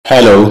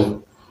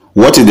Hello,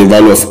 what is the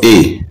value of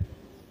a?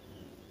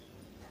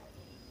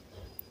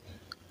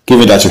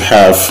 Given that you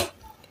have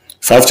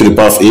 5 to the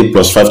power of a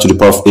plus 5 to the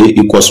power of a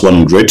equals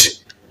 100,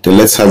 then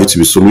let's have it to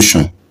be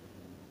solution.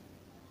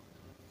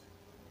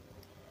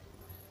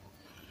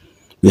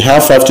 We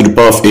have 5 to the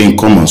power of a in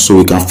common, so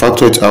we can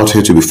factor it out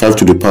here to be 5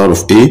 to the power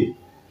of a.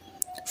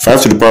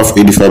 5 to the power of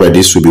a divided by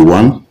this will be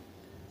 1,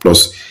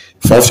 plus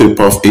 5 to the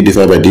power of a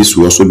divided by this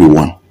will also be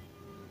 1.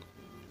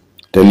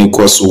 Then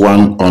equals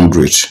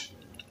 100.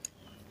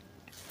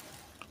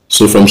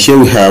 So from here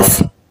we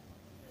have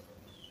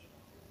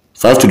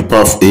 5 to the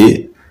power of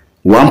a,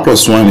 1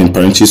 plus 1 in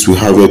parentheses we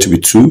have here to be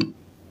 2,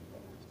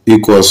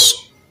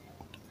 equals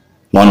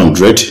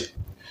 100.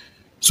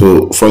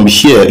 So from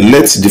here,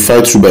 let's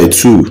divide through by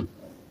 2.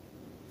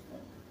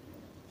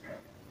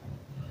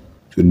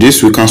 So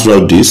this will cancel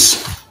out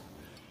this.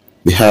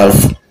 We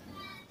have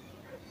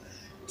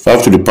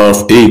 5 to the power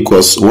of a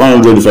equals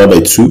 100 divided by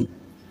 2, will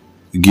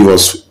give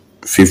us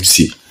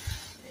 50.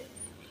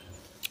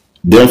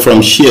 Then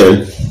from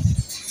here,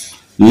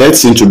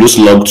 let's introduce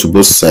log to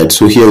both sides.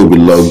 So here will be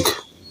log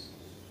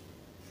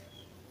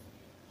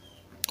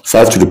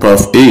 5 to the power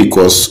of a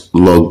equals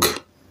log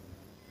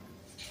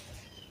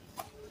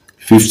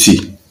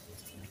 50.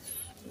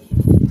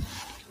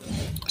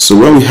 So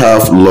when we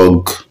have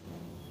log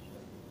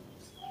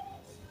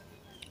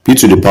p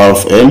to the power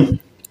of m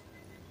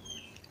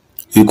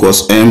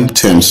equals m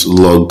times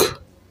log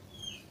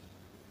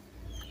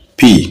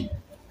p.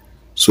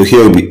 So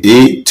here will be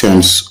a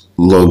times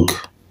log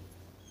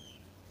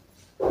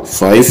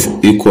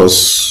 5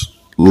 equals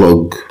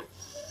log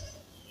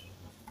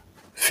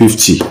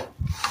 50.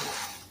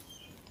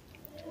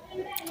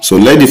 So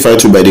let's divide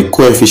to by the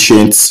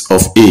coefficients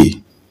of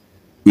a,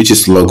 which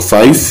is log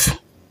 5.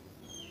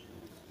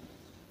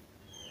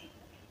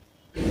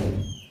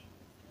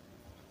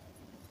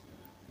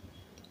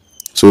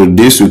 So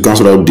this will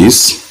cancel out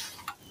this.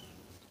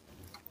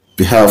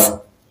 We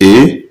have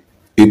a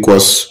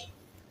equals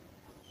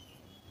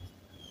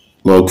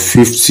log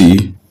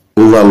 50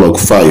 over log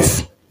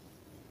 5.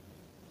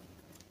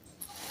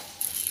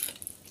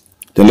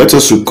 Then let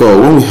us recall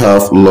when we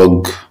have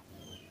log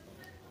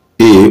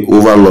a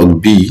over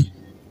log b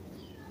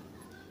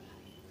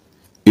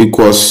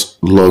equals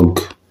log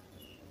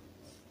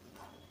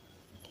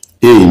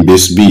a in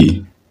base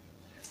b.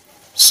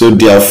 So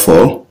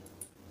therefore,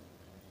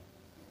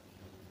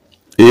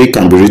 a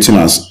can be written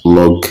as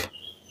log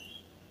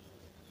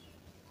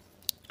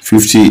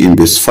 50 in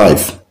base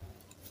 5.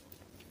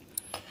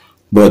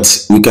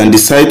 But we can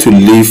decide to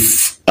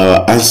leave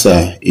our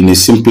answer in a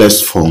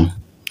simplest form.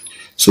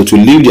 So to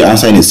leave the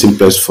answer in a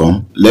simplest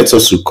form, let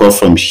us recall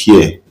from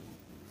here.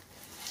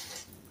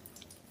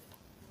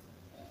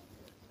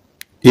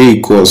 A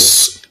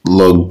equals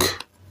log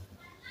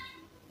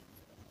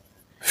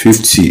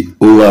 50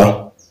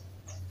 over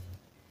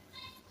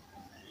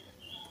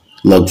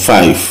log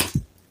 5.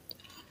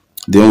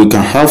 Then we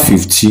can have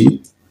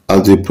 50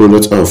 as the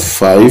product of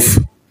 5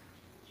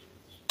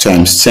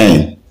 times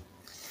 10.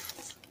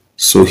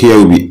 So here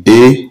will be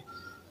a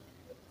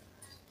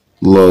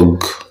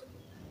log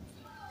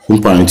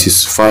in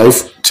parentheses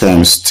 5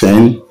 times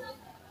 10,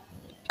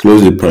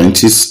 close the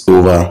parenthesis,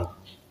 over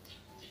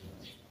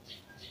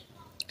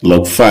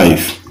log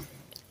 5.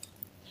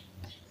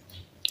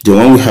 Then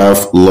when we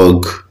have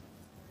log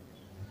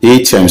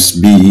a times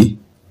b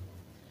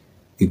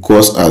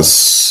equals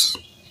as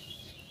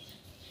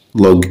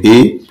log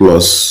a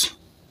plus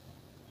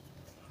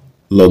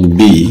log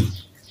b.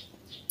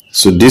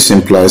 So this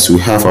implies we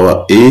have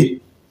our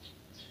a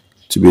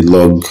to be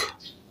log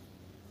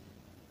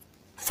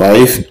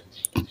 5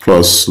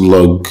 plus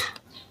log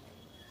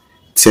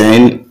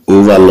 10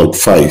 over log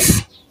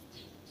 5.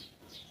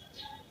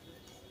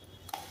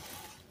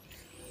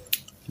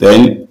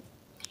 Then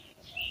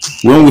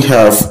when we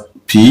have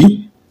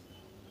p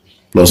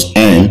plus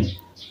n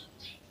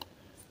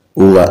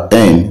over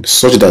n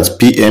such that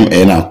p, m,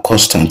 n are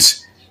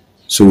constant,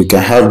 so we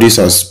can have this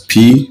as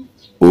p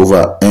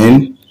over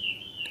n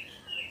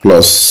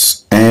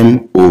plus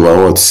m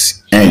over what?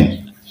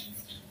 N.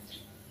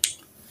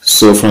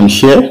 So from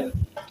here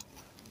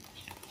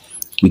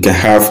we can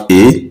have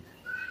a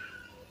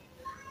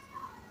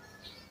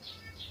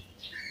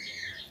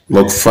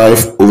log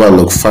 5 over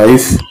log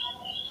 5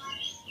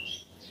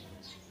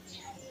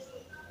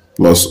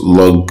 plus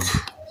log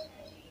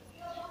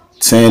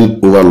 10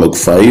 over log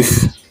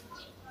 5.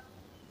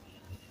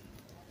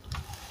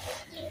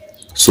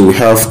 So we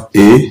have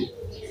a,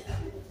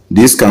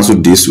 this cancel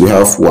this, we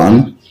have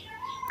 1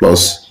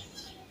 plus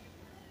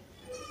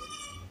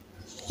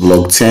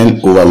log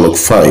 10 over log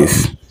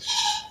 5.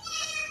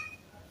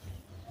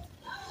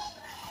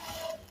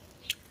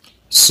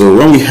 So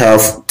when we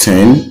have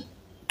 10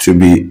 to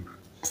be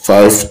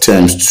 5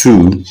 times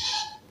 2,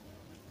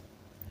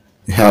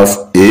 we have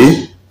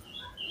a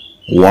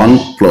 1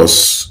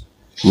 plus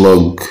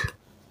log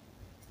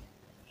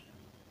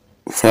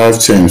 5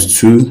 times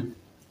 2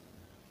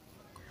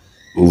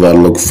 over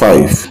log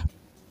 5.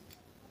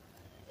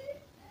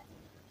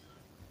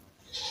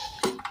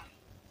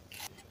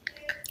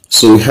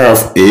 So we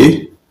have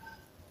a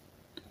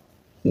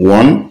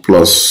 1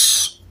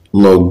 plus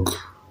log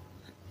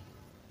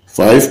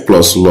 5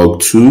 plus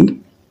log 2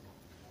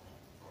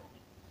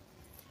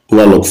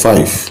 over log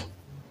 5.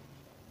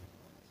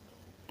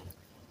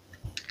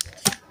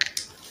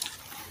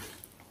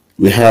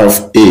 We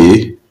have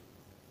a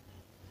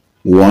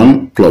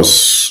 1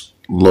 plus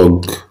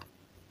log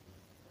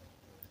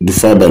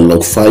divided by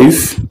log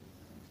 5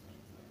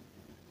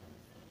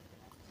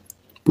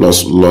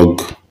 plus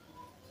log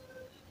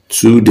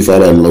 2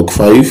 divided by log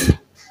 5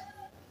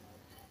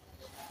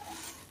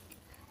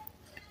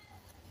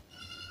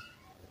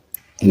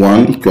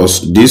 1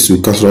 plus this,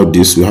 we cancel out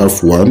this, we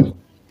have 1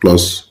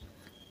 plus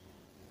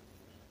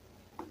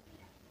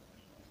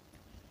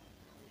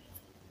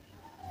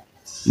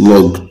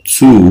log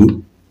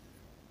 2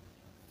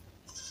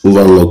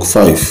 over log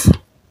 5.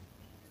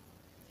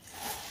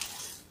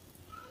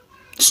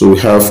 So we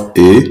have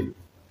a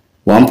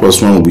 1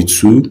 plus 1 will be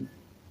 2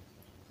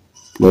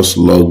 plus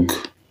log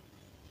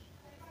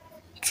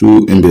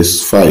 2 in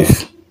base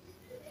 5.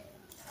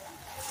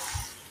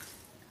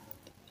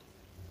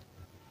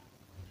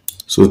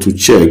 So to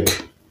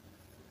check,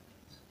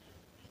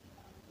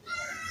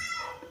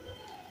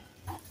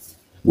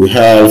 we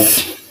have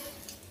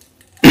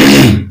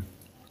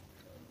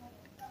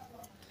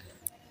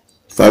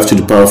 5 to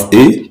the power of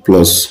a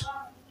plus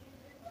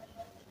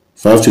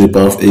 5 to the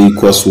power of a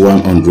equals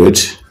 100.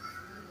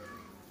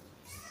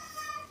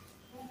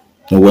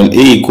 Now when a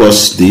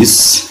equals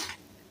this,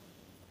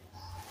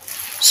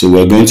 so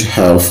we're going to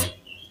have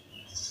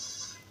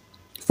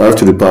 5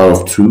 to the power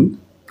of 2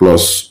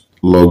 plus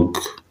log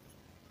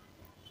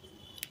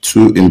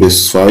 2 in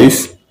base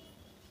 5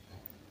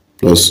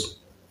 plus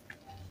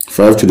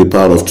 5 to the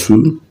power of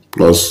 2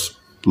 plus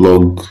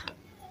log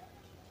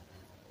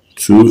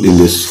 2 in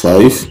base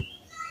 5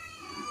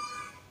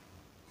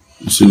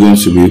 is going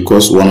to be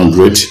equals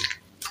 100.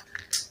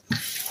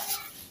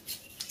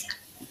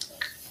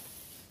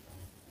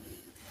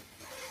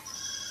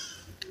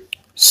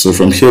 So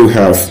from here we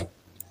have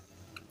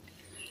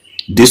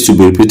this to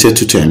be repeated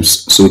 2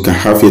 times. So we can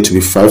have here to be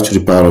 5 to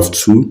the power of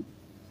 2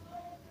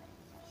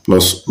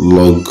 plus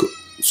log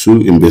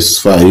 2 in base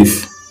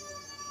 5.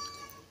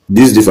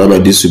 This divided by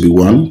this will be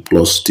 1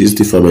 plus this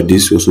divided by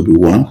this will also be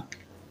 1.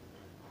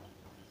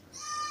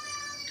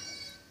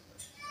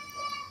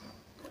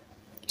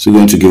 So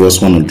going to give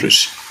us 100.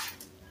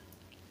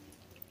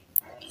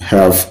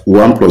 Have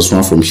 1 plus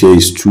 1 from here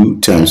is 2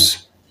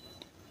 times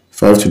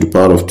 5 to the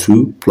power of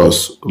 2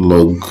 plus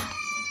log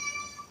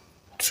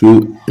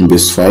 2 in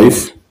base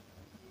 5.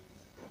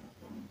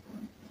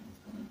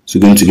 So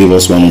going to give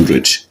us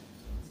 100.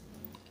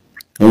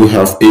 And we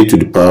have a to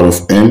the power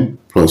of m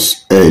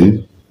plus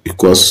n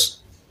equals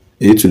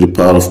a to the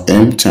power of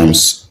m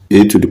times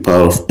a to the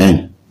power of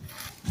n.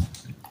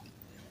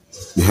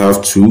 We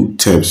have 2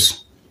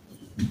 times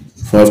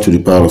 5 to the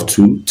power of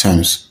 2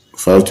 times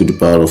 5 to the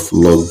power of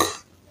log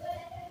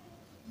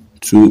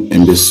 2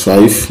 in base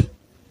 5.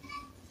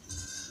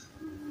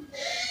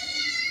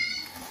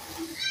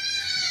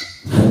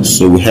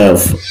 So we have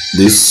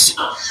this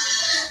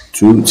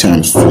 2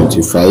 times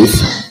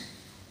 25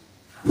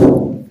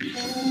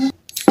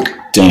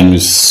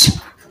 times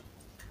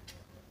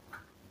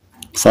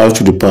 5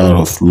 to the power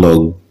of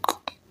log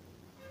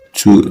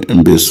 2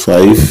 in base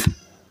 5.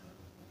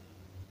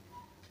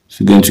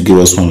 So going to give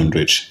us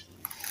 100.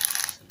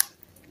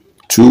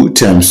 2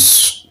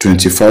 times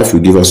 25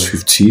 will give us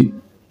 50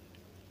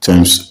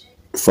 times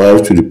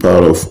 5 to the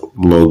power of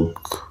log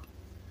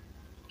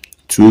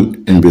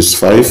 2 in base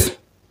 5.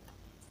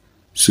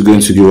 So going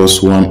to give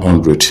us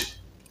 100.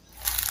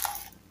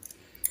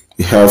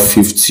 We have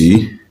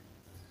 50.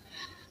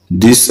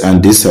 This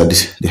and this are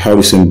they have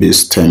the same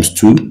base times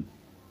 2,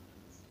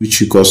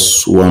 which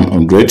equals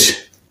 100.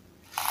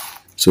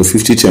 So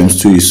 50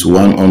 times 2 is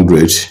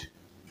 100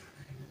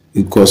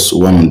 equals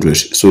 100.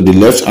 So the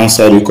left hand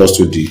side equals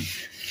to the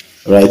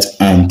right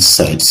hand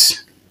side.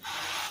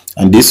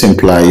 And this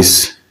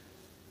implies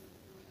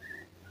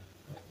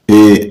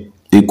a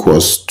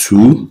equals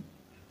 2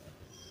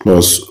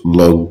 plus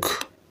log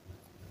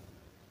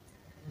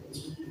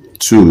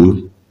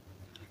 2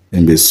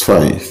 in base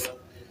 5.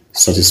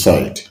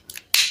 Satisfied.